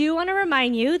want to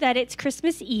remind you that it's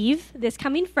Christmas Eve this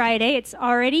coming Friday. It's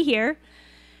already here.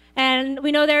 And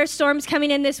we know there are storms coming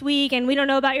in this week, and we don't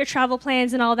know about your travel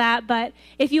plans and all that, but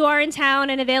if you are in town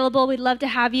and available, we'd love to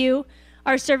have you.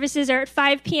 Our services are at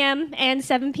 5 p.m. and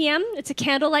 7 p.m. It's a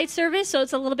candlelight service, so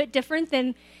it's a little bit different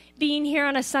than being here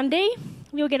on a Sunday.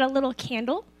 You'll get a little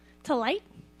candle to light,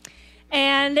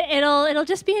 and it'll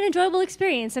just be an enjoyable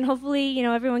experience, and hopefully,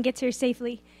 everyone gets here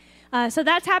safely. So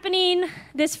that's happening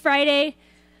this Friday,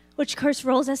 which, of course,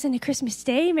 rolls us into Christmas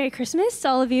Day. Merry Christmas,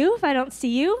 all of you, if I don't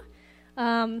see you.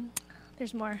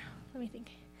 There's more. Let me think.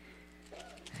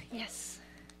 Yes.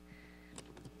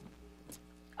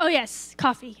 Oh, yes,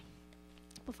 coffee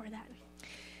before that.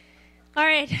 All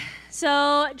right,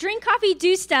 so Drink Coffee,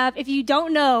 Do Stuff, if you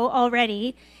don't know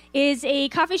already, is a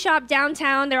coffee shop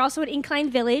downtown. They're also at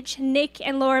Incline Village. Nick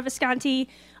and Laura Visconti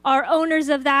are owners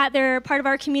of that. They're part of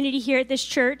our community here at this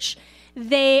church.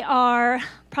 They are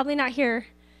probably not here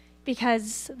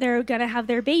because they're going to have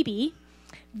their baby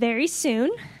very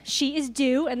soon. She is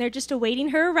due, and they're just awaiting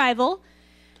her arrival.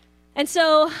 And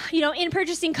so, in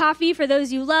purchasing coffee, for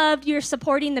those you loved, you're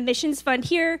supporting the missions fund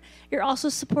here. You're also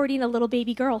supporting a little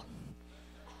baby girl.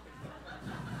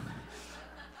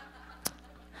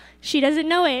 She doesn't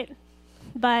know it,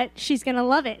 but she's going to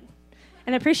love it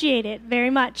and appreciate it very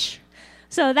much.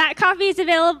 So that coffee is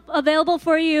available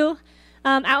for you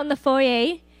out in the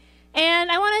foyer.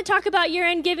 And I want to talk about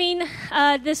year-end giving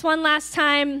this one last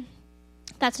time.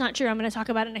 That's not true. I'm going to talk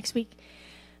about it next week.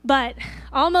 But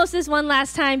almost this one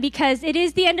last time, because it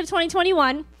is the end of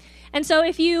 2021. And so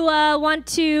if you want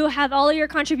to have all of your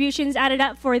contributions added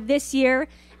up for this year,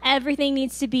 everything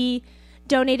needs to be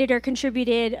donated or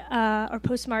contributed or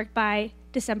postmarked by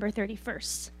December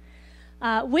 31st.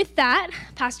 With that,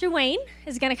 Pastor Wayne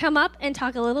is going to come up and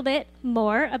talk a little bit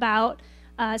more about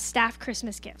staff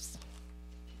Christmas gifts.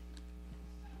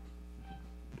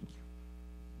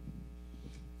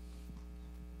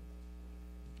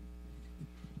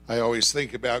 I always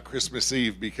think about Christmas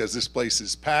Eve because this place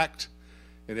is packed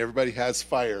and everybody has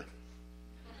fire.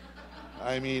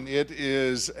 I mean, it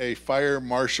is a fire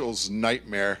marshal's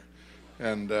nightmare.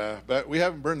 But we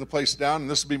haven't burned the place down, and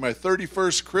this will be my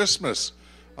 31st Christmas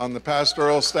on the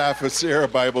pastoral staff at Sierra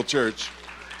Bible Church.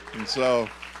 And so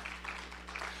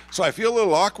I feel a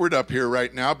little awkward up here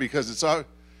right now because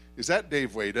is that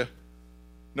Dave Wada?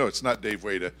 No, it's not Dave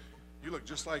Wada. You look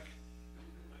just like,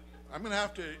 I'm going to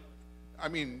have to,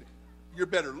 you're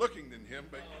better looking than him,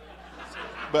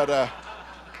 but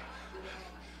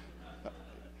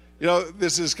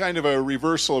this is kind of a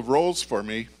reversal of roles for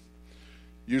me.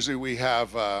 Usually we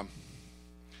have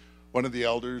one of the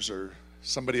elders or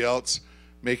somebody else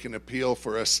make an appeal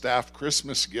for a staff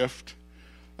Christmas gift.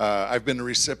 I've been a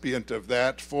recipient of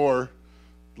that for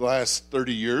the last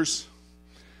 30 years.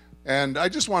 And I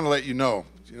just want to let you know,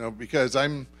 because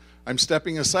I'm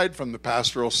stepping aside from the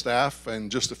pastoral staff in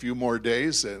just a few more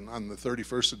days, and on the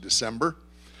 31st of December.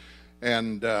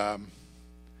 And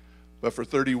but for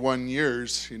 31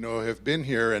 years, have been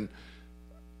here, and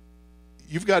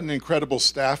you've got an incredible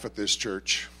staff at this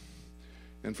church.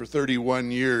 And for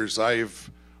 31 years, I've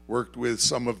worked with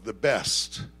some of the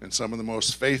best and some of the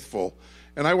most faithful.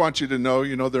 And I want you to know,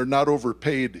 they're not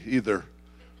overpaid either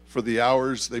for the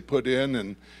hours they put in.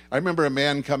 And I remember a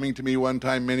man coming to me one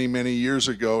time many, many years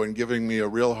ago and giving me a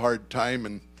real hard time.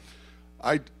 And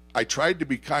I tried to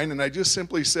be kind, and I just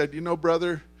simply said,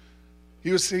 brother,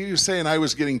 he was saying I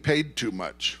was getting paid too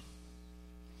much.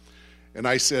 And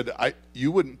I said,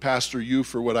 you wouldn't pastor you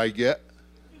for what I get?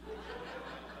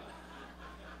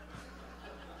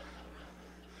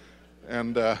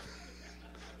 And,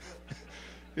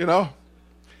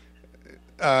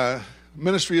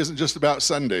 ministry isn't just about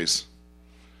Sundays.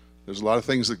 There's a lot of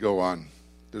things that go on.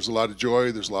 There's a lot of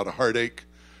joy. There's a lot of heartache.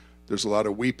 There's a lot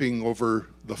of weeping over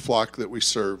the flock that we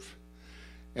serve.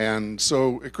 And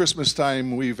so at Christmas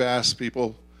time, we've asked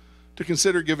people to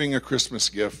consider giving a Christmas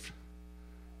gift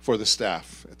for the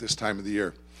staff at this time of the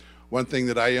year. One thing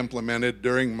that I implemented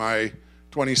during my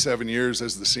 27 years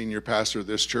as the senior pastor of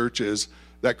this church is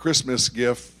that Christmas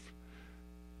gift,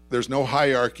 there's no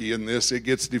hierarchy in this. It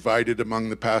gets divided among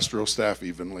the pastoral staff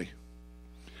evenly.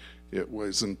 It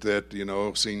wasn't that,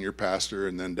 senior pastor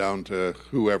and then down to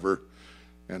whoever.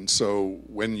 And so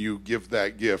when you give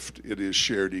that gift, it is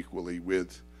shared equally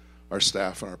with our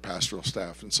staff and our pastoral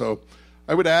staff. And so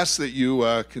I would ask that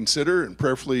you consider and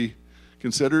prayerfully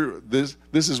consider this.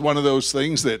 This is one of those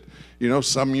things that,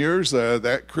 some years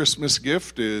that Christmas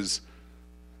gift is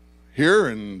here,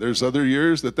 and there's other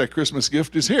years that Christmas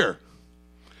gift is here.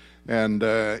 And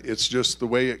it's just the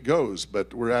way it goes.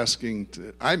 But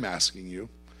I'm asking you,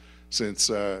 since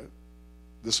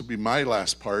this will be my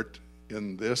last part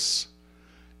in this,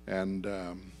 and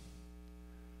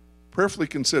prayerfully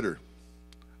consider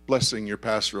blessing your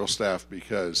pastoral staff,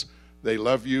 because they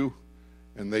love you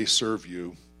and they serve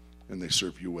you, and they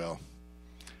serve you well.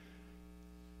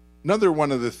 Another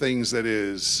one of the things that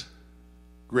is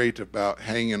great about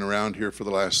hanging around here for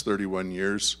the last 31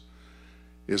 years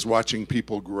is watching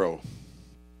people grow.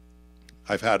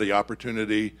 I've had the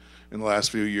opportunity in the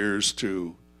last few years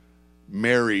to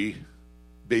marry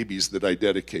babies that I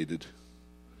dedicated.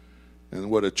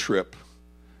 And what a trip,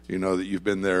 that you've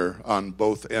been there on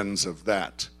both ends of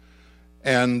that.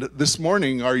 And this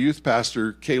morning, our youth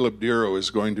pastor, Caleb Dero,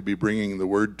 is going to be bringing the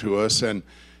word to us. And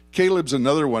Caleb's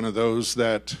another one of those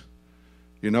that,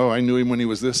 I knew him when he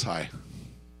was this high.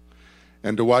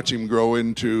 And to watch him grow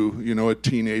into, a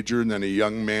teenager, and then a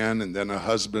young man, and then a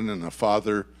husband and a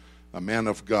father, a man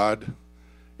of God,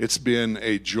 it's been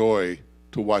a joy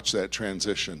to watch that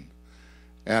transition.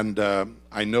 And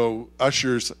I know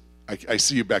ushers, I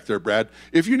see you back there, Brad.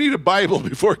 If you need a Bible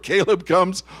before Caleb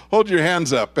comes, hold your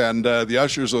hands up, and the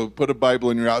ushers will put a Bible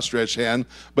in your outstretched hand.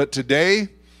 But today,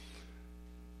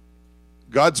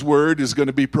 God's word is going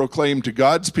to be proclaimed to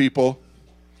God's people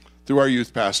through our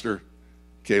youth pastor,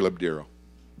 Caleb Dero.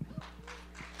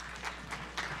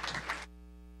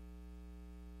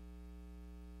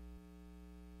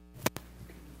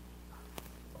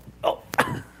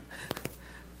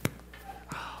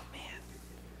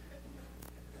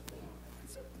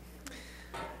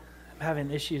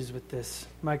 Having issues with this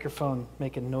microphone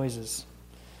making noises.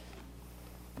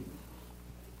 I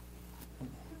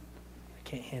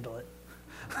can't handle it.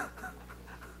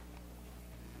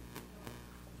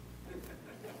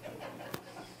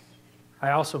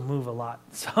 I also move a lot,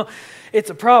 so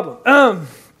it's a problem.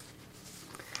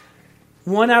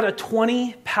 1 out of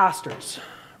 20 pastors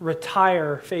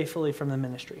retire faithfully from the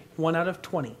ministry. 1 out of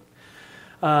 20.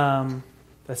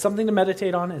 That's something to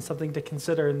meditate on and something to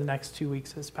consider in the next 2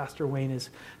 weeks as Pastor Wayne is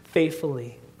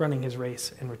faithfully running his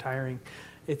race and retiring.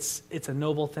 It's a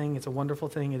noble thing. It's a wonderful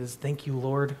thing. It is thank you,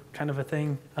 Lord, kind of a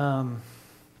thing. I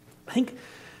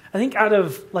think out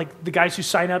of the guys who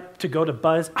sign up to go to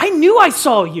Buzz, I knew I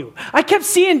saw you. I kept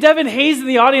seeing Devin Hayes in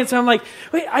the audience, and I'm like,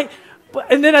 wait,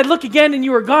 and then I'd look again, and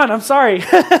you were gone. I'm sorry.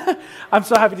 I'm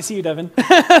so happy to see you, Devin.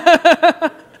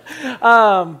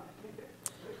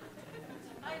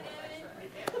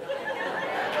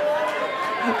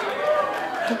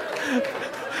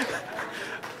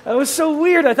 That was so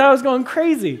weird. I thought I was going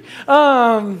crazy.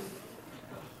 I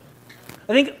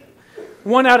think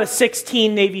 1 out of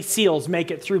 16 Navy SEALs make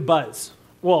it through Buzz.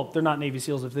 Well, they're not Navy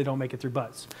SEALs if they don't make it through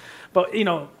Buzz. But,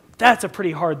 that's a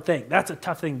pretty hard thing. That's a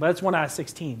tough thing. But it's 1 out of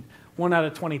 16. 1 out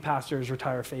of 20 pastors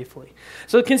retire faithfully.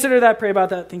 So consider that, pray about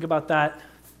that, think about that,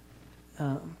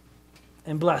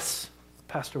 and bless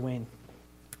Pastor Wayne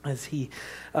as he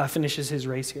finishes his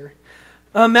race here.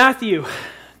 Matthew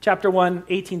chapter 1,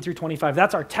 18 through 25.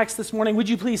 That's our text this morning. Would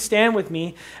you please stand with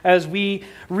me as we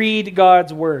read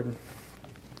God's word?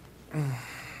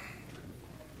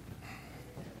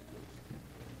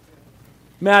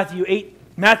 Matthew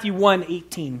 1,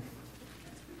 18.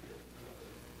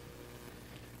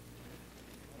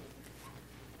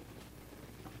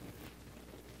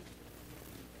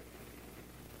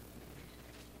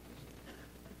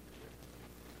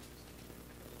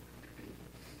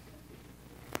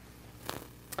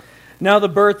 Now the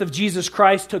birth of Jesus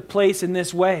Christ took place in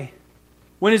this way.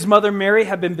 When his mother Mary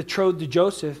had been betrothed to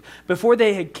Joseph, before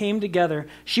they had came together,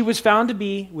 she was found to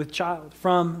be with child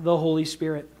from the Holy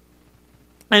Spirit.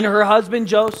 And her husband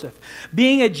Joseph,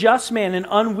 being a just man and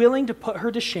unwilling to put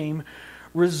her to shame,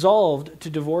 resolved to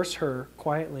divorce her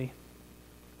quietly.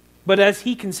 But as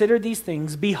he considered these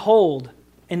things, behold,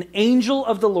 an angel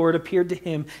of the Lord appeared to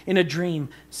him in a dream,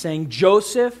 saying,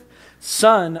 Joseph,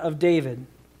 son of David,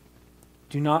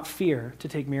 do not fear to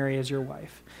take Mary as your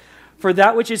wife, for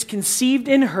that which is conceived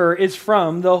in her is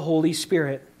from the Holy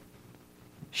Spirit.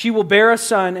 She will bear a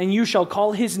son, and you shall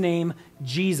call his name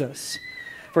Jesus,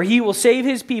 for he will save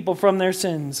his people from their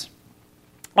sins.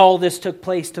 All this took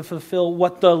place to fulfill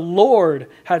what the Lord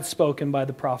had spoken by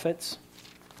the prophets.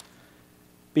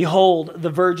 Behold, the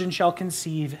virgin shall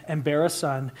conceive and bear a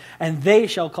son, and they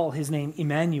shall call his name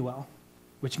Emmanuel,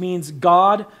 which means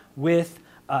God with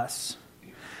us.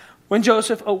 When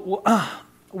Joseph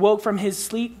woke from his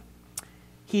sleep,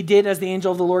 he did as the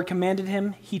angel of the Lord commanded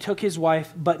him. He took his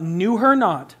wife, but knew her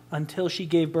not until she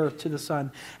gave birth to the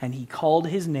son, and he called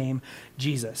his name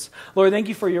Jesus. Lord, thank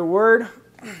you for your word.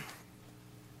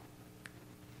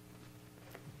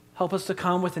 Help us to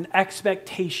come with an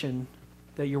expectation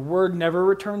that your word never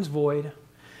returns void.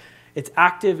 It's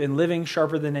active and living,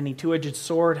 sharper than any two-edged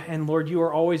sword. And Lord, you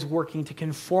are always working to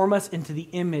conform us into the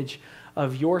image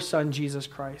of your Son, Jesus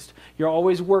Christ. You're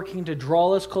always working to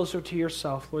draw us closer to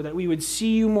yourself, Lord, that we would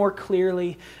see you more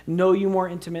clearly, know you more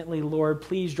intimately, Lord.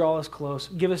 Please draw us close.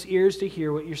 Give us ears to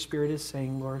hear what your Spirit is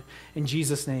saying, Lord. In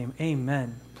Jesus' name,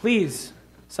 amen. Please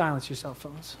silence your cell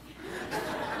phones.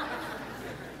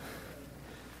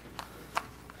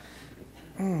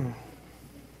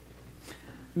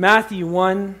 Matthew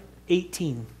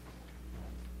 1:18.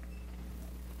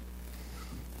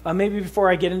 Maybe before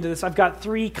I get into this, I've got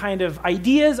three kind of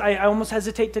ideas. I almost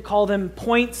hesitate to call them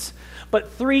points,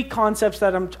 but three concepts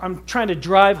that I'm trying to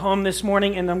drive home this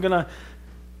morning, and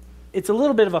it's a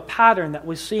little bit of a pattern that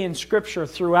we see in Scripture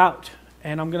throughout,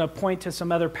 and I'm going to point to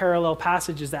some other parallel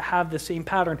passages that have the same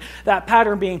pattern. That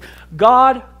pattern being,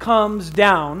 God comes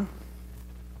down,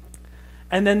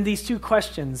 and then these two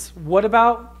questions, what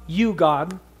about you,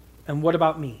 God, and what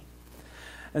about me?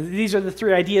 And these are the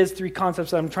three ideas, three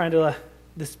concepts that I'm trying to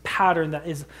this pattern that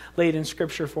is laid in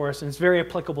Scripture for us, and it's very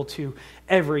applicable to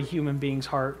every human being's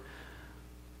heart.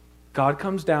 God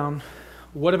comes down.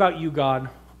 What about you, God?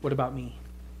 What about me?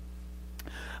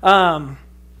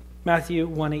 Matthew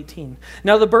 1:18.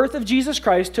 Now the birth of Jesus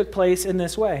Christ took place in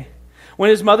this way. When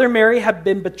his mother Mary had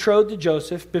been betrothed to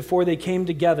Joseph, before they came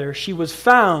together, she was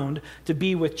found to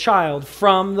be with child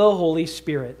from the Holy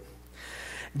Spirit.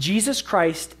 Jesus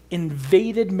Christ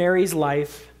invaded Mary's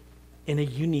life in a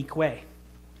unique way.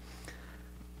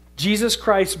 Jesus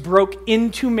Christ broke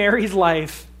into Mary's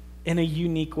life in a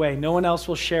unique way. No one else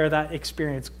will share that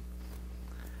experience.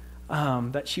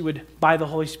 That she would, by the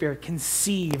Holy Spirit,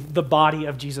 conceive the body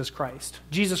of Jesus Christ.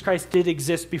 Jesus Christ did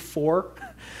exist before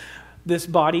this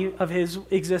body of his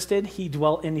existed. He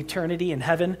dwelt in eternity in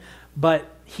heaven, but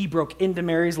he broke into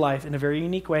Mary's life in a very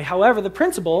unique way. However, the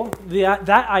principle, that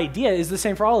idea is the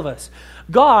same for all of us.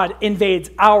 God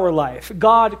invades our life.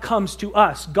 God comes to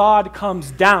us. God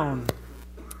comes down.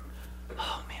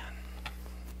 Oh, man.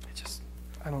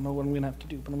 I don't know what I'm going to have to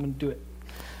do, but I'm going to do it.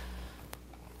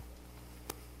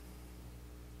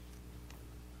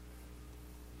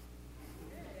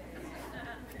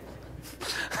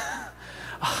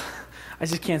 I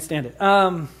just can't stand it.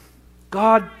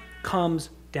 God comes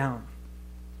down.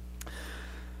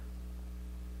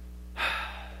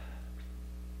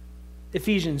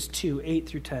 Ephesians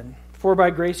 2:8-10. For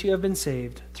by grace you have been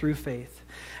saved through faith.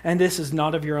 And this is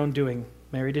not of your own doing.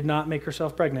 Mary did not make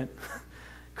herself pregnant.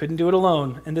 Couldn't do it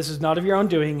alone. And this is not of your own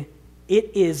doing. It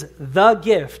is the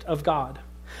gift of God,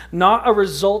 not a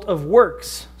result of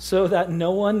works, so that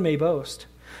no one may boast.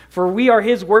 For we are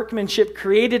his workmanship,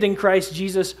 created in Christ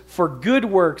Jesus for good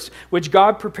works, which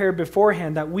God prepared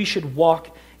beforehand that we should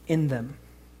walk in them.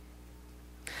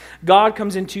 God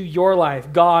comes into your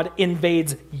life. God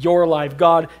invades your life.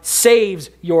 God saves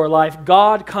your life.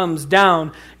 God comes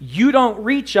down. You don't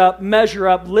reach up, measure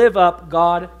up, live up.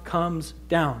 God comes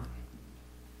down.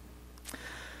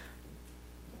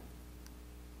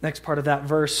 Next part of that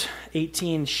verse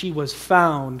 18, she was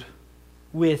found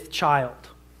with child.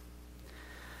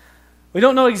 We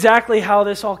don't know exactly how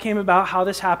this all came about, how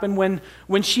this happened.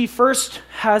 When she first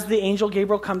has the angel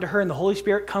Gabriel come to her and the Holy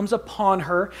Spirit comes upon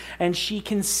her and she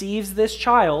conceives this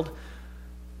child,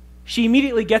 she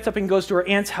immediately gets up and goes to her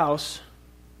aunt's house,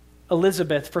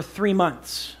 Elizabeth, for 3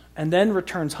 months and then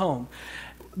returns home.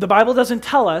 The Bible doesn't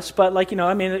tell us, but it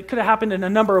could have happened in a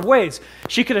number of ways.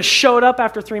 She could have showed up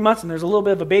after 3 months and there's a little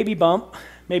bit of a baby bump.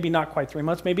 Maybe not quite 3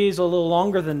 months. Maybe it's a little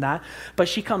longer than that. But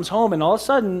she comes home and all of a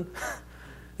sudden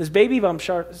this baby bump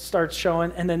starts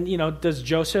showing, and then, does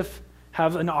Joseph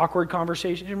have an awkward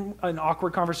conversation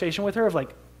with her of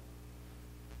like,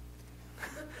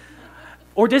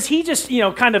 or does he just,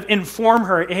 kind of inform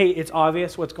her, hey, it's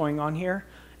obvious what's going on here,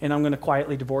 and I'm going to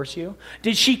quietly divorce you?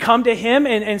 Did she come to him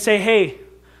and say, hey,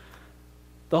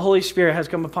 the Holy Spirit has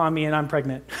come upon me and I'm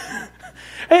pregnant?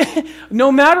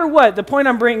 No matter what, the point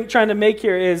I'm trying to make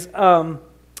here is,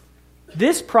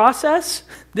 this process,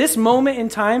 this moment in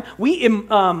time, we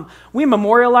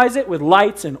memorialize it with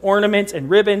lights and ornaments and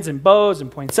ribbons and bows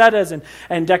and poinsettias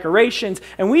and decorations,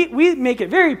 and we make it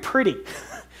very pretty.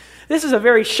 This is a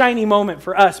very shiny moment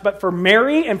for us, but for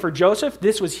Mary and for Joseph,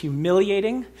 this was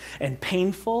humiliating and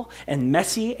painful and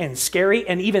messy and scary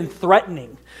and even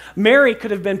threatening. Mary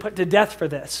could have been put to death for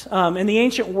this. In the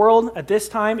ancient world at this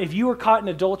time, if you were caught in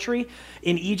adultery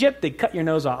in Egypt, they'd cut your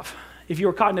nose off. If you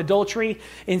were caught in adultery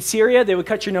in Syria, they would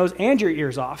cut your nose and your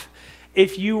ears off.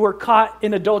 If you were caught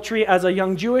in adultery as a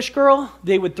young Jewish girl,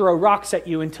 they would throw rocks at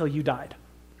you until you died.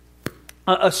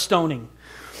 A stoning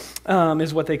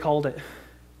is what they called it.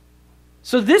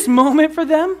 So this moment for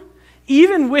them,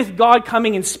 even with God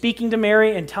coming and speaking to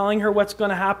Mary and telling her what's going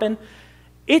to happen,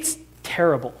 it's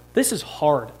terrible. This is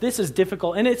hard. This is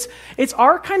difficult. And it's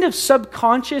our kind of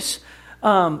subconscious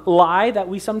lie that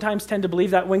we sometimes tend to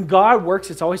believe that when God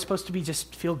works, it's always supposed to be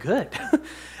just feel good.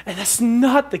 And that's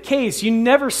not the case. You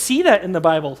never see that in the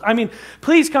Bible. I mean,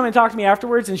 please come and talk to me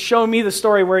afterwards and show me the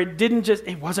story where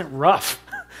it wasn't rough.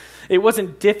 It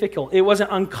wasn't difficult. It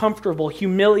wasn't uncomfortable,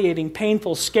 humiliating,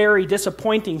 painful, scary,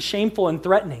 disappointing, shameful, and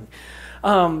threatening.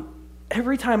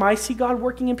 Every time I see God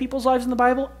working in people's lives in the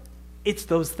Bible, it's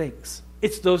those things.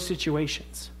 It's those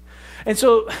situations. And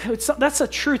so that's a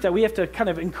truth that we have to kind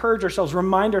of encourage ourselves,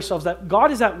 remind ourselves that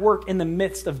God is at work in the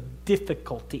midst of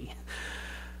difficulty.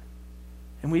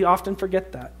 And we often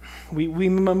forget that. We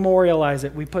memorialize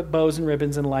it. We put bows and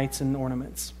ribbons and lights and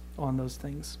ornaments on those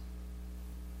things.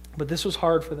 But this was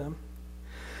hard for them.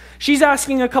 She's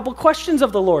asking a couple questions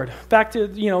of the Lord. Back to,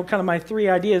 kind of my three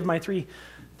ideas, my three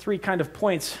kind of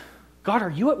points. God,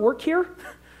 are you at work here?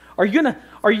 Are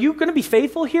you gonna be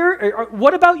faithful here?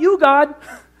 What about you, God?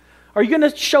 Are you going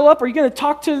to show up? Are you going to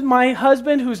talk to my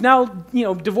husband who's now,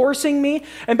 divorcing me?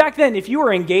 And back then, if you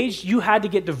were engaged, you had to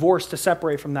get divorced to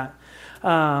separate from that.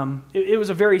 It was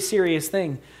a very serious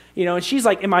thing. And she's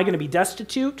like, am I going to be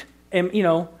destitute? Am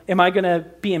I going to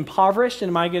be impoverished? And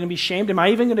am I going to be shamed? Am I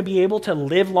even going to be able to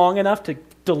live long enough to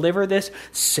deliver this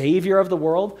Savior of the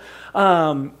world?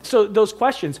 So those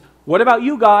questions, what about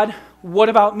you, God? What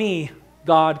about me?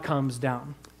 God comes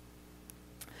down.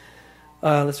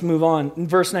 Let's move on. In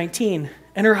verse 19,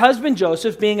 and her husband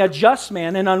Joseph, being a just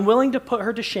man and unwilling to put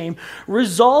her to shame,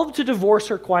 resolved to divorce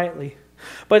her quietly.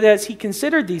 But as he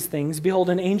considered these things, behold,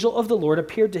 an angel of the Lord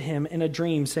appeared to him in a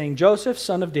dream, saying, Joseph,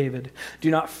 son of David, do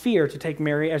not fear to take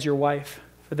Mary as your wife,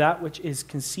 for that which is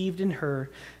conceived in her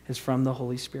is from the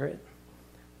Holy Spirit.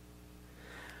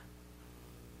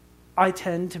 I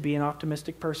tend to be an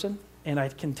optimistic person, and I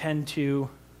can tend to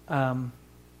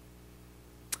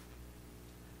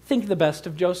think the best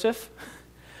of Joseph.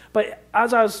 But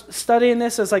as I was studying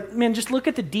this, I was like, man, just look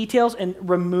at the details and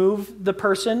remove the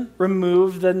person,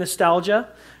 remove the nostalgia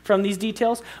from these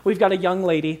details. We've got a young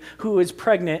lady who is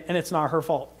pregnant, and it's not her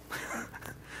fault.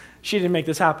 She didn't make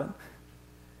this happen.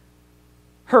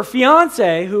 Her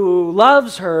fiance, who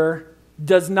loves her,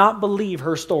 does not believe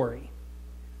her story.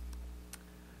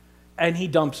 And he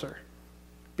dumps her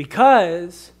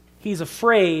because he's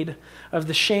afraid of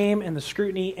the shame and the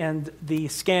scrutiny and the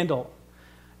scandal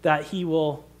that he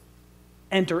will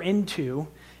enter into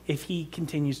if he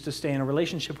continues to stay in a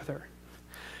relationship with her.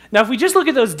 Now, if we just look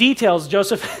at those details,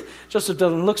 Joseph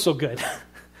doesn't look so good.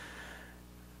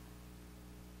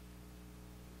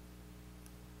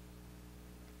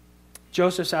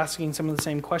 Joseph's asking some of the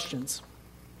same questions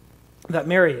that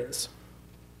Mary is.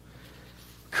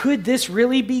 Could this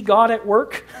really be God at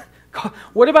work?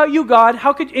 What about you, God?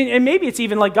 And maybe it's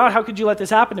even like, God, how could you let this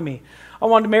happen to me? I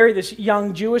wanted to marry this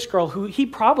young Jewish girl who he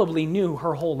probably knew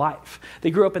her whole life.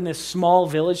 They grew up in this small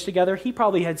village together. He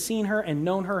probably had seen her and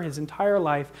known her his entire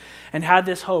life and had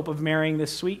this hope of marrying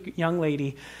this sweet young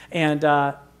lady. And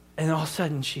all of a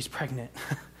sudden, she's pregnant.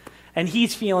 And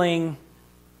he's feeling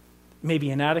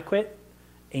maybe inadequate,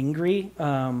 angry,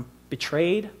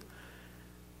 betrayed.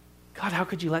 God, how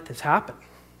could you let this happen?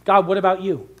 God, what about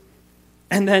you?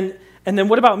 And then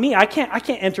what about me? I can't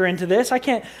enter into this. I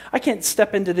can't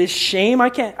step into this shame. I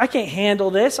can't handle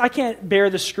this. I can't bear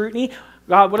the scrutiny.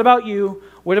 God, what about you?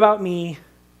 What about me?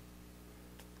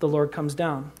 The Lord comes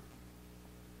down.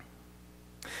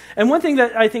 And one thing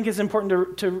that I think is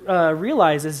important to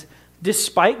realize is,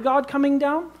 despite God coming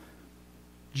down,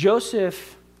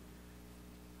 Joseph,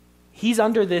 he's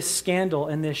under this scandal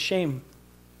and this shame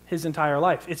his entire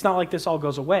life. It's not like this all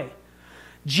goes away.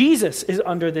 Jesus is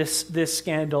under this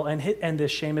scandal and this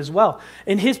shame as well.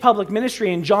 In his public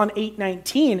ministry in John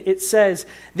 8:19, it says,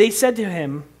 they said to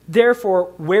him,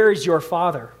 therefore, where is your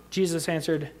Father? Jesus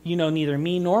answered, you know neither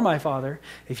me nor my Father.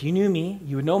 If you knew me,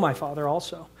 you would know my Father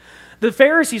also. The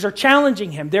Pharisees are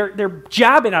challenging him. They're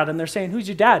jabbing at him. They're saying, who's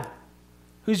your dad?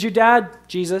 Who's your dad,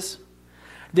 Jesus?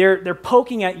 They're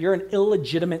poking at, you're an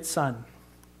illegitimate son.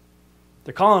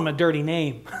 They're calling him a dirty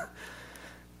name.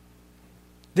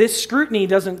 This scrutiny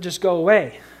doesn't just go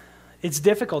away. It's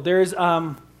difficult. There's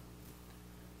the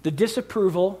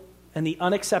disapproval and the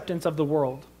unacceptance of the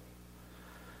world.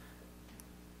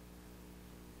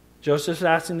 Joseph's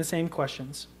asking the same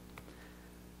questions.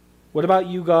 What about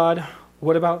you, God?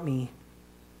 What about me?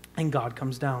 And God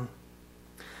comes down.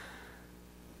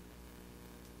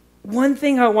 One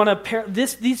thing I want to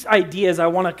these ideas I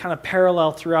want to kind of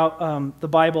parallel throughout the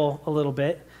Bible a little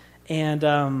bit. And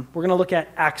we're going to look at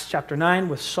Acts chapter 9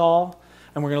 with Saul,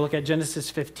 and we're going to look at Genesis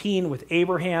 15 with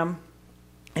Abraham,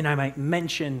 and I might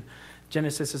mention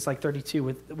Genesis is like 32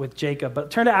 with Jacob.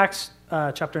 But turn to Acts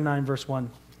chapter 9, verse 1.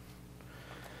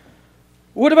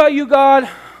 What about you, God?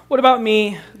 what about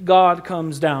me? God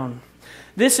comes down.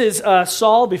 This is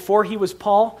Saul before he was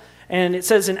Paul, and it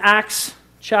says in Acts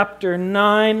chapter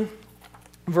 9,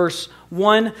 verse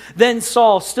 1, then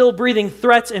Saul, still breathing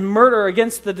threats and murder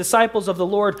against the disciples of the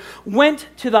Lord, went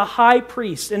to the high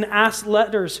priest and asked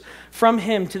letters from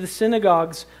him to the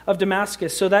synagogues of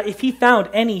Damascus, so that if he found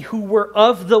any who were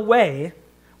of the way,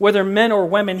 whether men or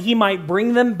women, he might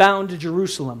bring them bound to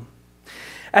Jerusalem.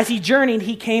 As he journeyed,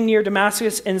 he came near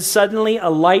Damascus, and suddenly a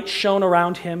light shone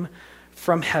around him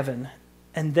from heaven.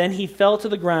 And then he fell to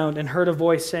the ground and heard a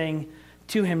voice saying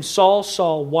to him, Saul,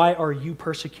 Saul, why are you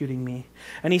persecuting me?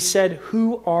 And he said,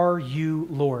 who are you,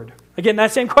 Lord? Again,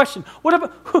 that same question. What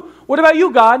about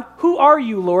you, God? Who are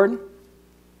you, Lord?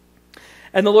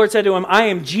 And the Lord said to him, I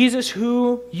am Jesus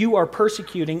who you are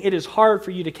persecuting. It is hard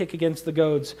for you to kick against the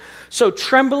goads. So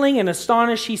trembling and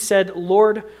astonished, he said,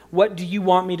 Lord, what do you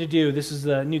want me to do? This is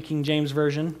the New King James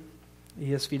Version.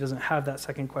 ESV doesn't have that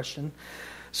second question.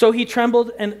 So he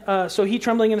trembling and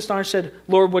astonished said,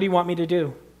 Lord, what do you want me to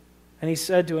do? And he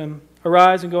said to him,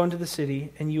 arise and go into the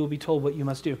city, and you will be told what you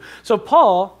must do. So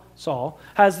Saul,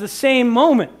 has the same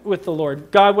moment with the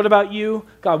Lord. God, what about you?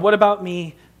 God, what about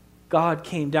me? God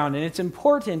came down. And it's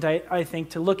important, I think,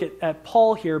 to look at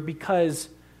Paul here because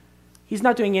he's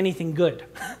not doing anything good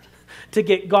to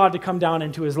get God to come down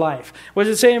into his life. What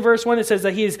does it say in verse 1? It says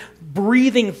that he is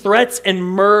breathing threats and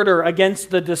murder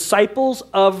against the disciples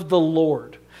of the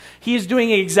Lord. He is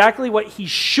doing exactly what he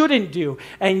shouldn't do,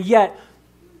 and yet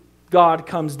God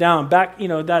comes down. Back,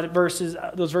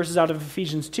 those verses out of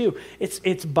Ephesians 2.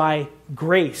 It's by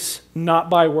grace, not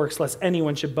by works, lest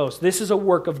anyone should boast. This is a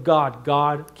work of God.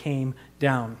 God came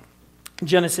down.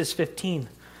 Genesis 15.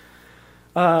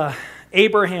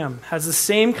 Abraham has the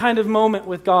same kind of moment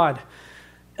with God.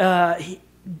 Little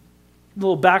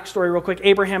backstory real quick.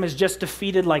 Abraham has just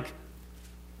defeated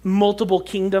multiple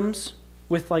kingdoms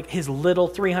with his little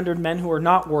 300 men who are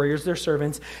not warriors, they're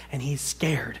servants, and he's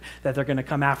scared that they're going to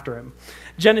come after him.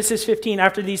 Genesis 15,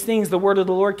 after these things, the word of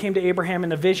the Lord came to Abraham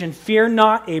in a vision. Fear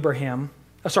not, Abram.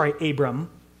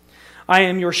 I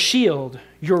am your shield.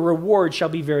 Your reward shall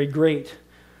be very great.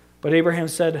 But Abraham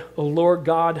said, O Lord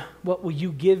God, what will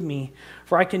you give me?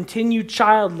 For I continue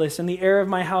childless, and the heir of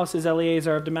my house is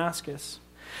Eleazar of Damascus.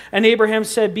 And Abraham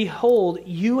said, Behold,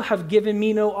 you have given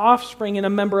me no offspring, and a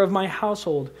member of my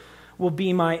household will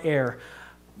be my heir.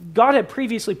 God had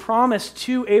previously promised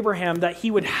to Abraham that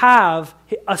he would have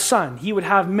a son. He would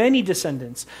have many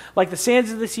descendants, like the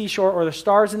sands of the seashore or the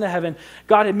stars in the heaven.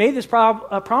 God had made this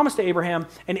promise to Abraham,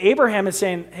 and Abraham is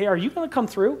saying, hey, are you going to come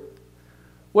through?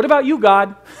 What about you,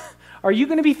 God? Are you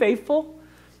going to be faithful?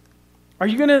 Are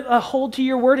you going to hold to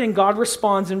your word? And God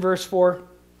responds in verse 4.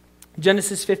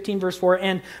 Genesis 15, verse 4,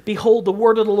 and behold, the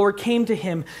word of the Lord came to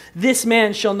him, this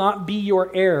man shall not be your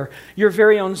heir, your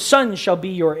very own son shall be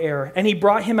your heir. And he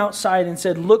brought him outside and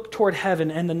said, look toward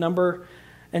heaven and numbered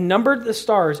the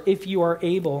stars, if you are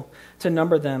able to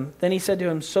number them. Then he said to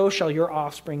him, so shall your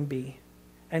offspring be.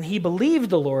 And he believed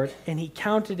the Lord, and he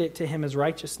counted it to him as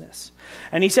righteousness.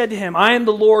 And he said to him, I am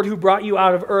the Lord who brought you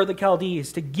out of Ur the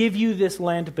Chaldees to give you this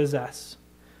land to possess.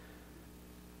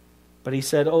 But he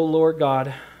said, O Lord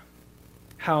God,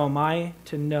 how am I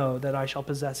to know that I shall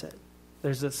possess it?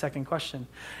 There's the second question.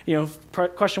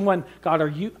 Question one,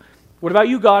 what about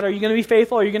you, God? Are you going to be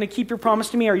faithful? Are you going to keep your promise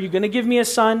to me? Are you going to give me a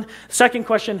son? Second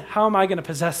question, how am I going to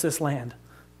possess this land?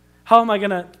 How am I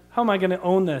going to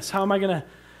own this? How am I going to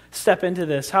step into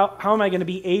this? How am I going to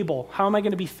be able? How am I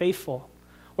going to be faithful?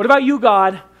 What about you,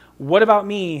 God? What about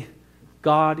me?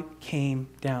 God came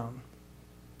down.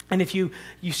 And if you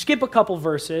skip a couple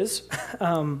verses,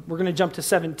 we're going to jump to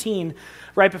 17.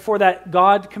 Right before that,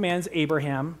 God commands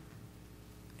Abraham,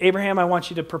 I want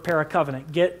you to prepare a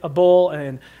covenant. Get a bull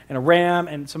and a ram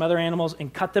and some other animals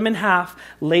and cut them in half,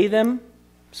 lay them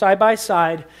side by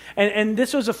side. And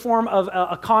this was a form of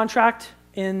a contract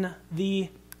in the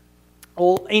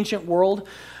old ancient world.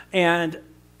 And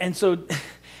so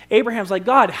Abraham's like,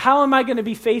 God, how am I going to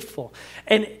be faithful?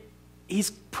 And he's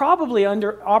probably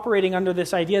operating under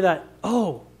this idea that,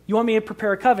 oh, you want me to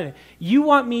prepare a covenant. You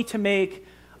want me to make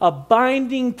a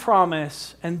binding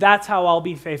promise, and that's how I'll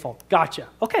be faithful. Gotcha.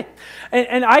 Okay.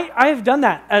 And I have done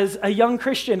that as a young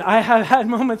Christian. I have had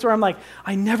moments where I'm like,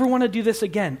 I never want to do this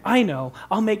again. I know.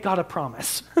 I'll make God a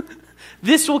promise.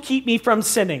 This will keep me from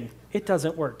sinning. It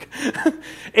doesn't work.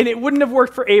 And it wouldn't have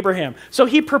worked for Abraham. So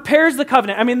he prepares the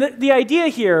covenant. I mean, the idea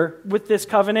here with this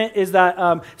covenant is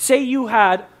that, say you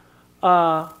had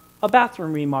a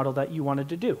bathroom remodel that you wanted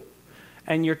to do.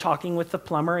 and you're talking with the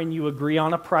plumber and you agree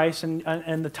on a price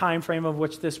and the time frame of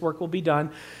which this work will be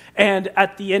done. And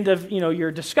at the end of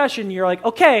your discussion, you're like,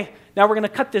 okay, now we're going to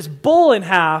cut this bull in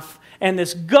half and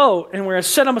this goat, and we're going to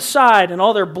set them aside, and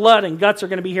all their blood and guts are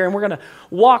going to be here, and we're going to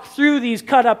walk through these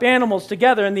cut-up animals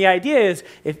together. And the idea is,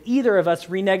 if either of us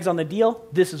reneges on the deal,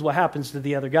 this is what happens to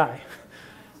the other guy.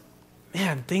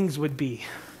 Man, things would be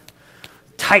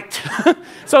tight.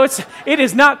 So it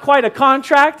is not quite a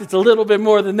contract. It's a little bit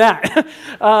more than that.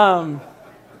 And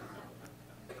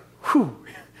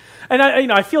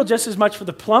I feel just as much for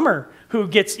the plumber who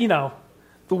gets,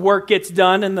 the work gets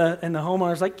done and the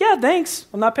homeowner's like, yeah, thanks,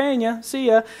 I'm not paying you, see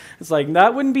ya. It's like,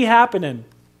 that wouldn't be happening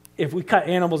if we cut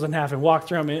animals in half and walk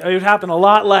through them. It would happen a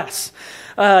lot less.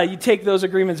 You take those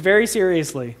agreements very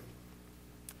seriously.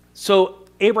 So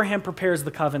Abraham prepares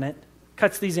the covenant,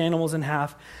 cuts these animals in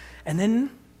half, and then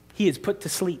he is put to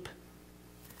sleep.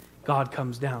 God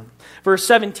comes down. Verse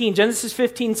 17, Genesis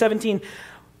 15:17.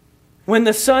 When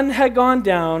the sun had gone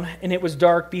down and it was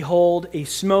dark, behold, a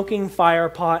smoking fire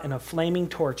pot and a flaming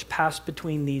torch passed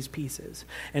between these pieces.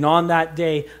 And on that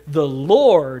day, the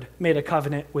Lord made a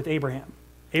covenant with Abraham.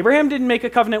 Abraham didn't make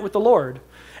a covenant with the Lord.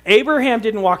 Abraham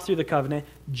didn't walk through the covenant.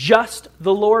 Just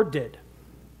the Lord did.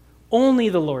 Only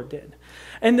the Lord did.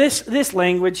 And this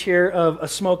language here of a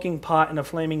smoking pot and a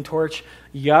flaming torch,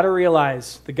 you got to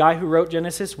realize the guy who wrote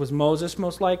Genesis was Moses,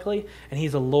 most likely, and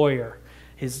he's a lawyer.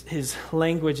 His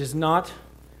language is not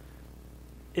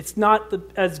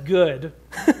as good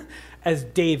as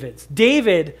David's.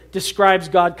 David describes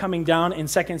God coming down in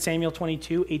 2 Samuel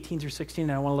 22, 18 through 16,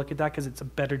 and I want to look at that because it's a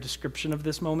better description of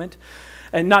this moment.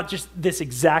 And not just this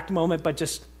exact moment, but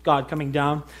just God coming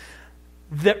down.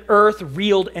 The earth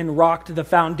reeled and rocked, the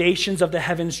foundations of the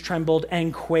heavens trembled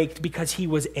and quaked because he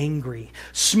was angry.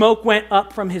 Smoke went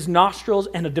up from his nostrils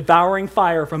and a devouring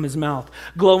fire from his mouth.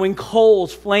 Glowing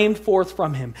coals flamed forth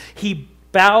from him. He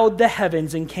bowed the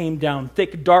heavens and came down.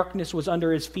 Thick darkness was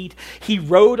under his feet. He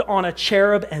rode on a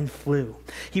cherub and flew.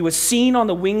 He was seen on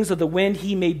the wings of the wind.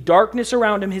 He made darkness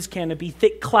around him, his canopy,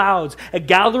 thick clouds, a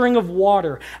gathering of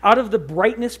water. Out of the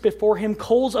brightness before him,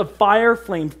 coals of fire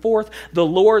flamed forth. The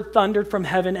Lord thundered from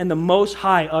heaven, and the Most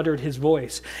High uttered his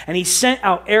voice. And he sent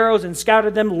out arrows and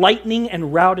scattered them, lightning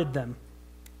and routed them.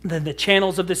 Then the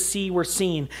channels of the sea were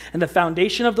seen, and the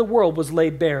foundation of the world was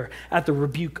laid bare at the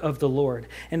rebuke of the Lord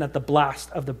and at the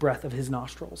blast of the breath of his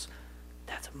nostrils.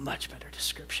 That's a much better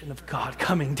description of God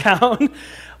coming down.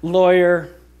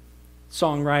 Lawyer,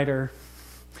 songwriter,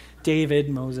 David,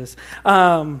 Moses.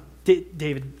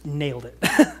 David nailed it.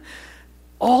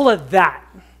 All of that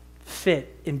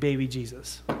fit in baby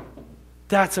Jesus.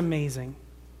 That's amazing.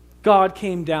 God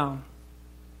came down.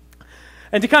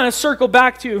 And to kind of circle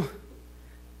back to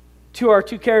our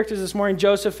two characters this morning,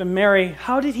 Joseph and Mary,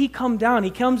 how did he come down? He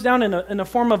comes down in a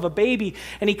form of a baby,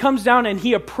 and he comes down and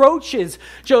he approaches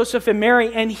Joseph and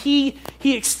Mary, and he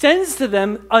extends to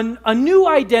them a new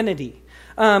identity.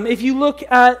 If you look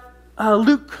at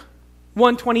Luke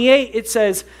 1:28, it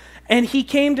says, and he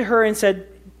came to her and said,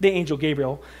 the angel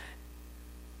Gabriel,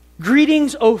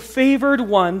 "Greetings, O favored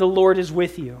one, the Lord is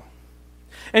with you."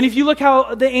 And if you look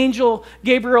how the angel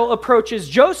Gabriel approaches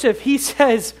Joseph, he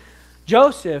says,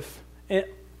 Joseph,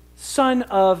 son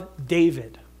of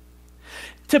David.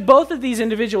 To both of these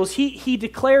individuals, he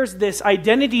declares this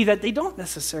identity that they don't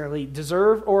necessarily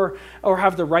deserve or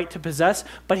have the right to possess,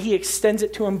 but he extends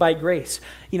it to them by grace.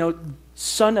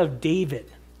 Son of David,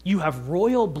 you have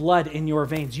royal blood in your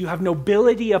veins. You have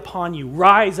nobility upon you.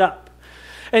 Rise up.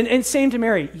 And same to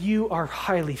Mary, you are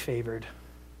highly favored.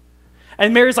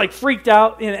 And Mary's like freaked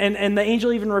out, and the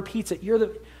angel even repeats it.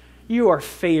 You are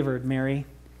favored, Mary.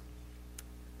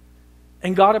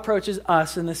 And God approaches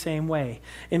us in the same way.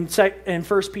 In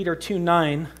 1 Peter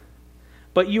 2:9,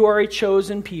 but you are a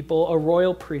chosen people, a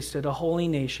royal priesthood, a holy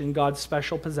nation, God's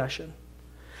special possession,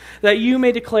 that you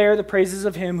may declare the praises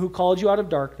of him who called you out of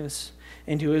darkness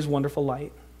into his wonderful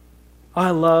light. I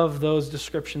love those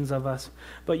descriptions of us.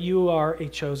 But you are a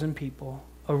chosen people,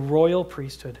 a royal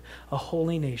priesthood, a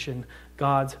holy nation,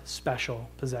 God's special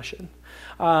possession.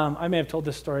 I may have told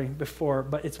this story before,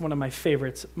 but it's one of my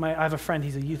favorites. I have a friend,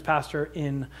 he's a youth pastor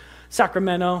in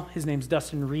Sacramento. His name's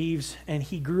Dustin Reeves, and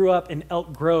he grew up in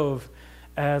Elk Grove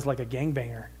as like a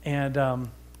gangbanger. And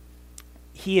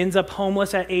he ends up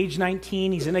homeless at age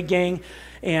 19. He's in a gang,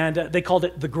 and they called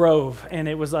it the Grove, and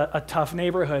it was a tough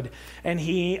neighborhood. And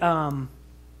he's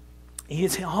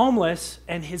homeless,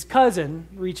 and his cousin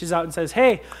reaches out and says,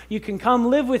 "Hey, you can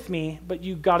come live with me, but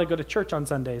you got to go to church on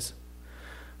Sundays."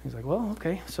 He's like, well,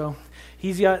 okay. So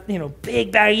he's got,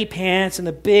 big baggy pants and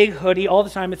the big hoodie all the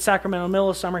time. It's Sacramento, middle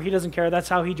of summer. He doesn't care. That's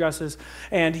how he dresses.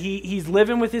 And he's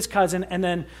living with his cousin, and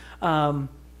then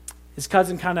his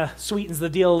cousin kind of sweetens the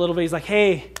deal a little bit. He's like,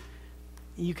 hey,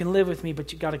 you can live with me,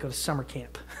 but you got to go to summer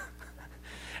camp.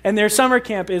 And their summer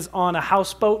camp is on a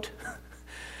houseboat.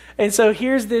 And so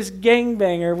here's this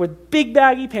gangbanger with big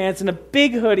baggy pants and a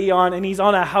big hoodie on, and he's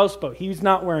on a houseboat. He's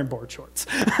not wearing board shorts.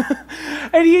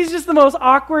 And he's just the most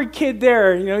awkward kid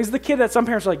there. He's the kid that some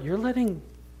parents are like, you're letting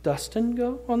Dustin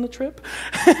go on the trip?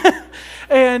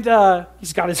 And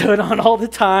he's got his hood on all the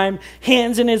time,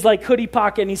 hands in his hoodie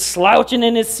pocket, and he's slouching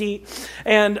in his seat.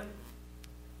 And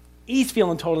he's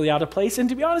feeling totally out of place. And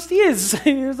to be honest, he is.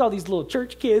 There's all these little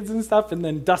church kids and stuff, and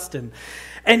then Dustin.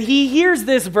 And he hears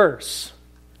this verse.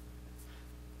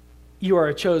 You are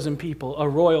a chosen people, a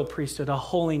royal priesthood, a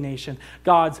holy nation,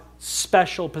 God's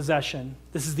special possession.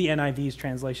 This is the NIV's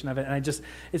translation of it. And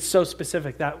it's so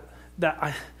specific,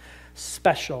 that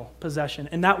special possession.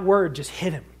 And that word just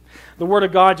hit him. The word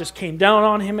of God just came down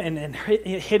on him and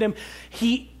hit him.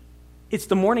 It's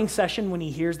the morning session when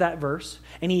he hears that verse,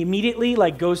 and he immediately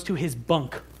goes to his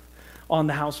bunk on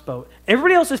the houseboat.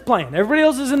 Everybody else is playing. Everybody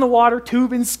else is in the water,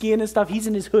 tubing, skiing and stuff. He's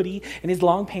in his hoodie and his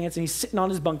long pants, and he's sitting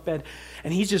on his bunk bed,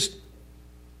 and he's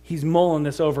mulling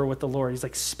this over with the Lord. He's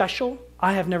like, special?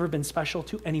 I have never been special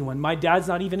to anyone. My dad's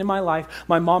not even in my life.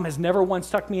 My mom has never once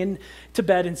tucked me into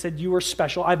bed and said, you were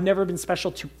special. I've never been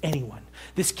special to anyone.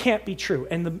 This can't be true.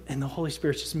 And the Holy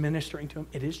Spirit's just ministering to him.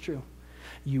 It is true.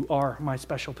 You are my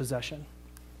special possession.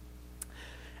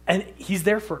 And he's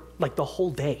there for the whole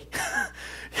day,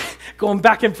 going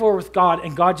back and forth with God,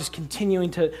 and God just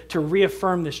continuing to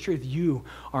reaffirm this truth. You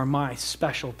are my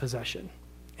special possession.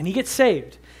 And he gets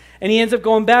saved. And he ends up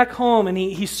going back home, and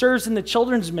he serves in the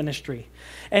children's ministry.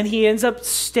 And he ends up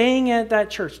staying at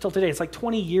that church till today. It's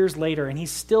 20 years later, and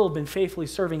he's still been faithfully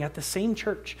serving at the same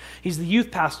church. He's the youth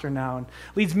pastor now and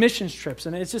leads missions trips.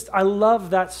 And it's just, I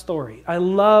love that story. I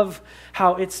love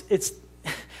how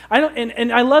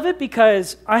I love it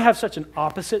because I have such an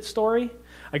opposite story.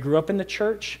 I grew up in the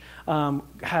church,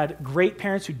 had great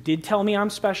parents who did tell me I'm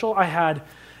special. I had,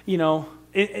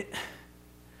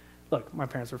 look, my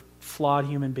parents are flawed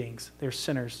human beings. They're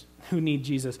sinners who need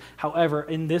Jesus. However,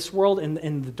 in this world,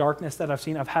 in the darkness that I've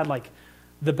seen, I've had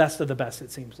the best of the best,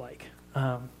 it seems like,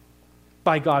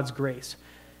 by God's grace.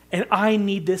 And I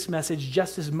need this message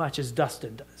just as much as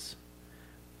Dustin does.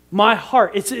 My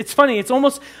heart, it's funny, it's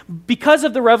almost because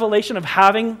of the revelation of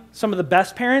having some of the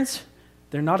best parents,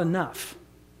 they're not enough.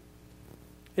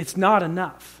 It's not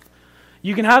enough.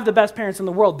 You can have the best parents in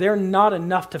the world. They're not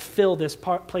enough to fill this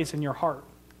place in your heart.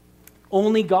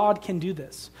 Only God can do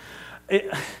this.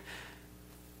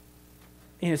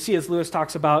 C.S. Lewis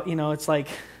talks about, it's like,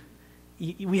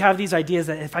 we have these ideas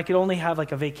that if I could only have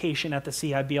a vacation at the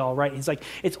sea, I'd be all right. He's like,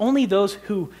 it's only those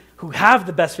who have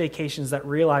the best vacations that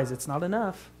realize it's not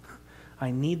enough.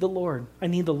 I need the Lord. I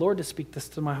need the Lord to speak this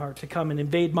to my heart, to come and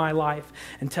invade my life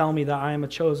and tell me that I am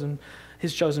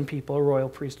his chosen people, a royal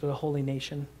priesthood, a holy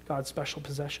nation, God's special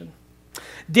possession.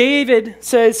 David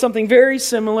says something very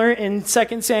similar in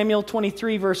 2 Samuel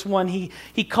 23, verse 1.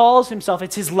 He calls himself,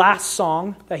 it's his last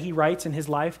song that he writes in his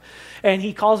life, and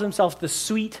he calls himself the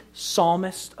sweet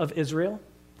psalmist of Israel.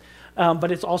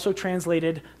 But it's also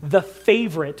translated the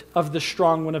favorite of the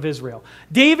strong one of Israel.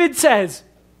 David says,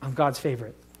 I'm God's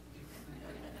favorite.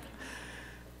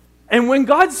 And when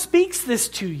God speaks this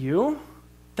to you,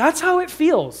 that's how it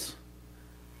feels.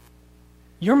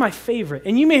 You're my favorite.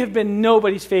 And you may have been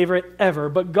nobody's favorite ever,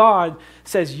 but God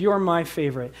says, you're my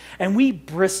favorite. And we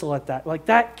bristle at that.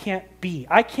 That can't be.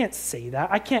 I can't say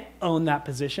that. I can't own that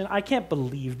position. I can't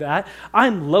believe that.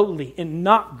 I'm lowly and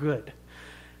not good.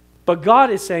 But God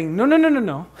is saying,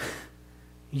 no.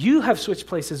 You have switched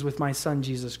places with my son,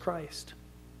 Jesus Christ.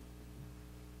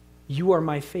 You are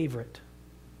my favorite.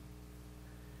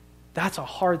 That's a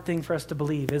hard thing for us to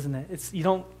believe, isn't it?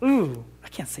 I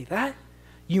can't say that.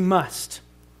 You must.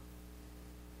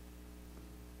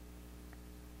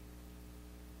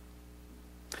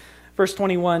 Verse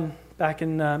 21, back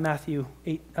in Matthew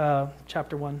 8,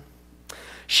 chapter 1.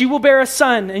 She will bear a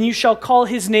son, and you shall call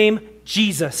his name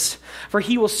Jesus, for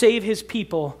he will save his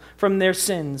people from their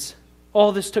sins.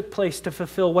 All this took place to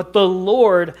fulfill what the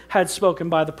Lord had spoken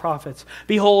by the prophets.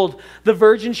 Behold, the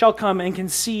virgin shall come and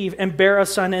conceive and bear a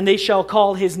son, and they shall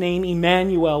call his name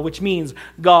Emmanuel, which means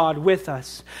God with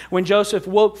us. When Joseph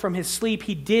woke from his sleep,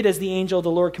 he did as the angel of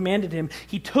the Lord commanded him.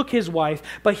 He took his wife,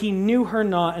 but he knew her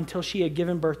not until she had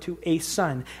given birth to a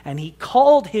son, and he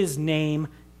called his name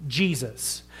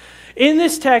Jesus. In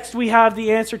this text, we have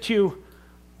the answer to,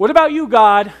 what about you,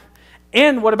 God?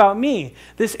 And what about me?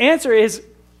 This answer is,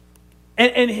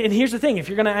 And here's the thing, if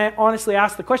you're going to honestly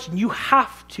ask the question, you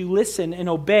have to listen and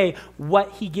obey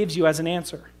what he gives you as an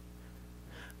answer.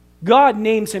 God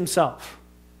names himself.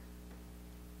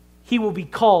 He will be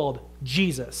called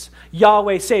Jesus.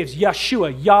 Yahweh saves.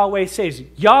 Yeshua, Yahweh saves.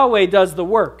 Yahweh does the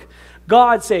work.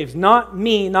 God saves, not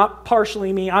me, not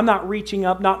partially me. I'm not reaching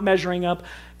up, not measuring up.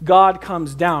 God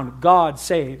comes down. God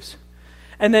saves.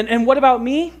 And what about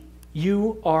me?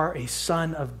 You are a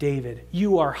son of David.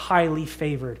 You are highly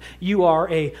favored. You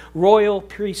are a royal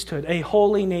priesthood, a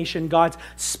holy nation, God's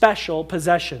special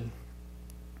possession.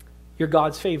 You're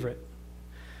God's favorite.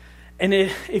 And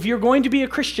if you're going to be a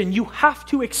Christian, you have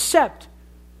to accept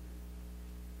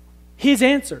his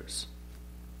answers.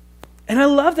 And I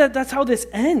love that that's how this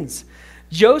ends.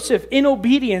 Joseph, in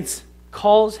obedience,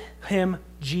 calls him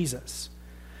Jesus.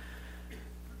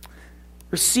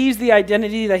 Receives the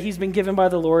identity that he's been given by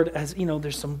the Lord as,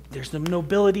 there's some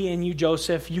nobility in you,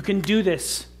 Joseph. You can do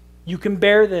this. You can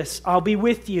bear this. I'll be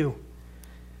with you.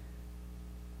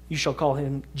 You shall call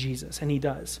him Jesus, and he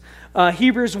does.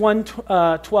 Hebrews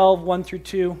 1:12, 1 through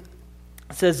 2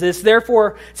 says this,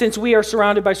 therefore, since we are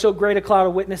surrounded by so great a cloud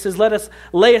of witnesses, let us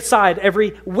lay aside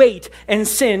every weight and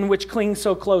sin which clings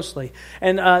so closely.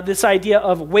 And this idea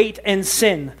of weight and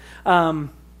sin,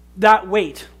 that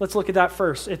weight, let's look at that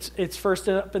first. It's first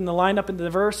up in the line, up in the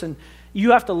verse, and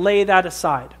you have to lay that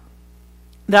aside.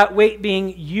 That weight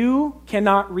being, you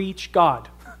cannot reach God.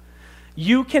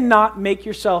 You cannot make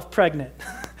yourself pregnant.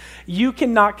 You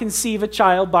cannot conceive a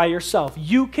child by yourself.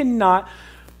 You cannot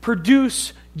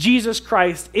produce Jesus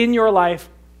Christ in your life.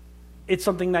 It's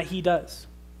something that he does.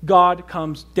 God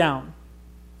comes down.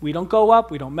 We don't go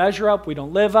up. We don't measure up. We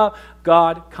don't live up.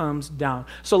 God comes down.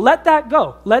 So let that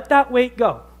go. Let that weight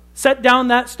go. Set down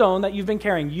that stone that you've been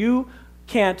carrying. You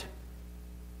can't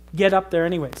get up there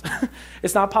anyways.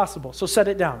 It's not possible. So set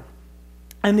it down.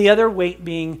 And the other weight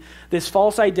being this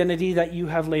false identity that you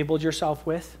have labeled yourself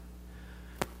with.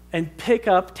 And take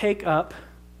up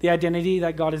the identity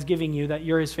that God is giving you, that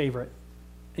you're his favorite.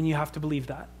 And you have to believe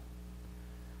that.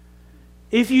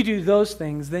 If you do those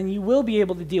things, then you will be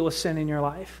able to deal with sin in your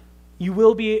life. You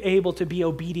will be able to be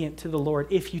obedient to the Lord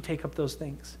if you take up those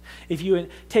things. If you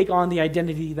take on the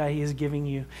identity that he is giving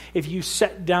you. If you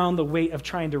set down the weight of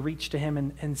trying to reach to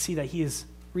him and see that he has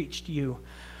reached you.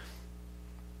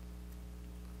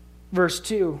 Verse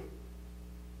 2.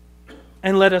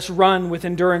 And let us run with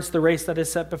endurance the race that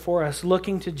is set before us,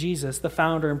 looking to Jesus, the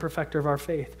founder and perfecter of our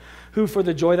faith, who for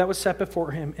the joy that was set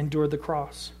before him endured the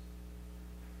cross,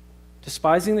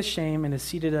 despising the shame, and is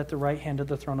seated at the right hand of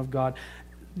the throne of God.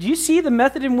 Do you see the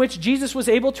method in which Jesus was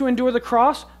able to endure the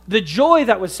cross? The joy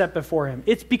that was set before him.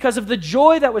 It's because of the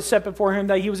joy that was set before him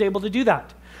that he was able to do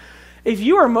that. If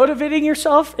you are motivating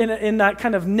yourself in that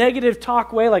kind of negative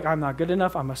talk way, like I'm not good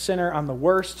enough, I'm a sinner, I'm the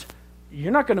worst,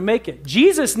 you're not going to make it.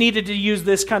 Jesus needed to use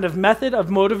this kind of method of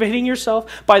motivating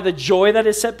yourself by the joy that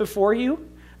is set before you,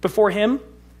 before him.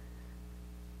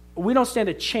 We don't stand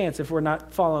a chance if we're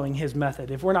not following his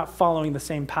method, if we're not following the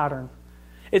same pattern.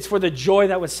 It's for the joy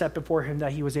that was set before him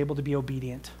that he was able to be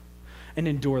obedient and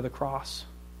endure the cross.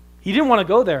 He didn't want to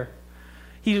go there.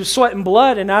 He was sweating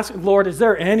blood and asking, Lord, is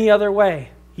there any other way?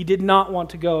 He did not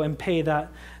want to go and pay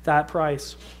that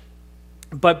price.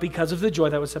 But because of the joy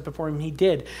that was set before him, he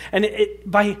did. And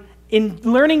by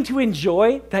learning to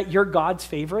enjoy that you're God's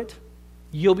favorite,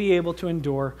 you'll be able to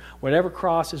endure whatever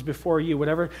cross is before you,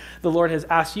 whatever the Lord has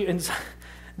asked you. And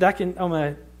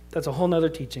that's a whole nother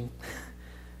teaching.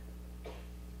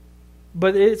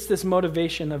 But it's this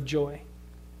motivation of joy.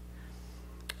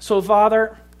 So,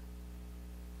 Father,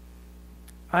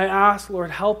 I ask,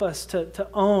 Lord, help us to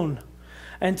own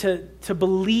and to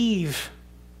believe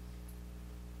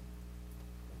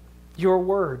your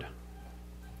word.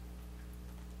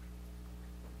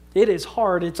 It is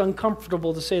hard. It's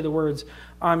uncomfortable to say the words,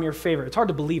 I'm your favorite. It's hard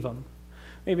to believe them.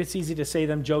 Maybe it's easy to say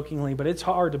them jokingly, but it's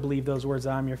hard to believe those words,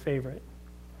 I'm your favorite.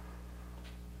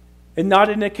 And not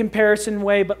in a comparison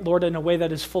way, but Lord, in a way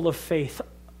that is full of faith.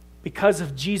 Because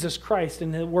of Jesus Christ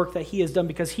and the work that he has done,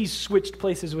 because he's switched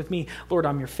places with me, Lord,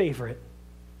 I'm your favorite.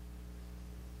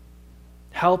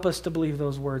 Help us to believe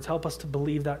those words. Help us to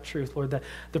believe that truth, Lord, that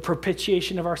the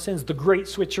propitiation of our sins, the great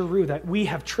switcheroo, that we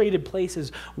have traded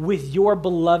places with your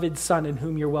beloved Son in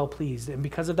whom you're well pleased. And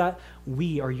because of that,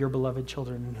 we are your beloved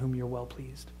children in whom you're well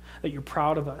pleased, that you're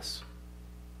proud of us.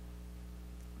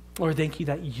 Lord, thank you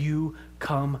that you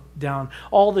come down.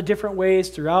 All the different ways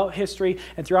throughout history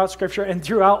and throughout Scripture and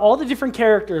throughout all the different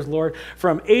characters, Lord,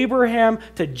 from Abraham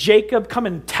to Jacob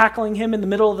coming and tackling him in the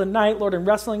middle of the night, Lord, and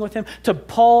wrestling with him, to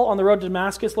Paul on the road to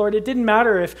Damascus, Lord. It didn't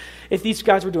matter if these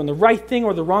guys were doing the right thing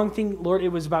or the wrong thing, Lord. It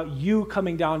was about you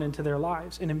coming down into their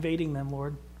lives and invading them,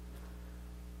 Lord.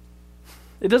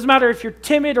 It doesn't matter if you're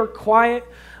timid or quiet,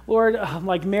 Lord,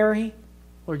 like Mary.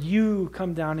 Lord, you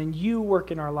come down and you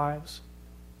work in our lives.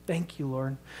 Thank you,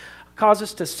 Lord. Cause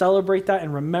us to celebrate that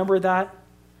and remember that.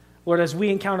 Lord, as we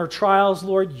encounter trials,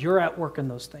 Lord, you're at work in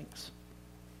those things.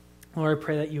 Lord, I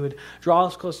pray that you would draw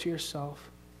us close to yourself.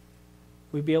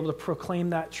 We'd be able to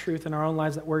proclaim that truth in our own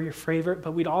lives, that we're your favorite,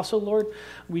 but we'd also, Lord,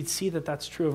 we'd see that that's true of